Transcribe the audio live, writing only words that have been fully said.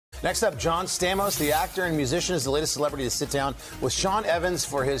Next up, John Stamos, the actor and musician, is the latest celebrity to sit down with Sean Evans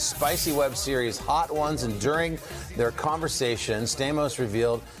for his spicy web series Hot Ones. And during their conversation, Stamos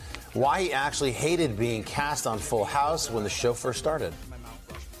revealed why he actually hated being cast on Full House when the show first started.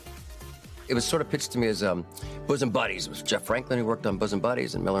 It was sort of pitched to me as Bosom Buddies. It was Jeff Franklin who worked on Bosom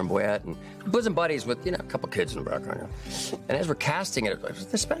Buddies and Miller and Boyette, and Bosom Buddies with, a couple kids in the background. And as we're casting it,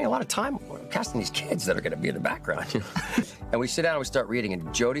 they're spending a lot of time casting these kids that are going to be in the background. And we sit down and we start reading, and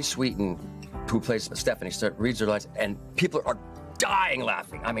Jodie Sweetin, who plays Stephanie, reads her lines, and people are dying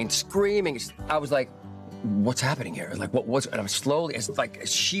laughing. I mean, screaming. I was like, what's happening here? Like, what was it? And I'm slowly, as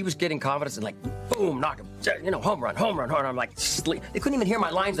she was getting confidence, and boom, knock him, home run. I'm like, sleep. They couldn't even hear my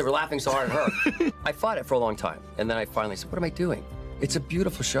lines. They were laughing so hard at her. I fought it for a long time. And then I finally said, what am I doing? It's a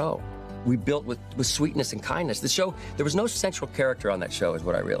beautiful show. We built with sweetness and kindness. The show, there was no central character on that show, is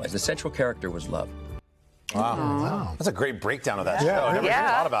what I realized. The central character was love. Wow. That's a great breakdown of that show. I never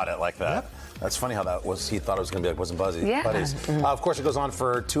thought about it like that. Yep. That's funny how that was. He thought it was going to be like Bosom Buddies. Of course, it goes on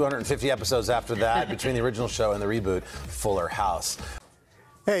for 250 episodes after that, between the original show and the reboot, Fuller House.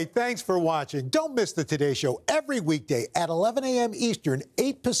 Hey, thanks for watching. Don't miss the Today Show every weekday at 11 a.m. Eastern,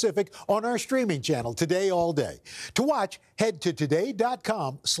 8 Pacific on our streaming channel, Today All Day. To watch, head to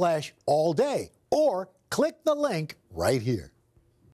today.com/allday or click the link right here.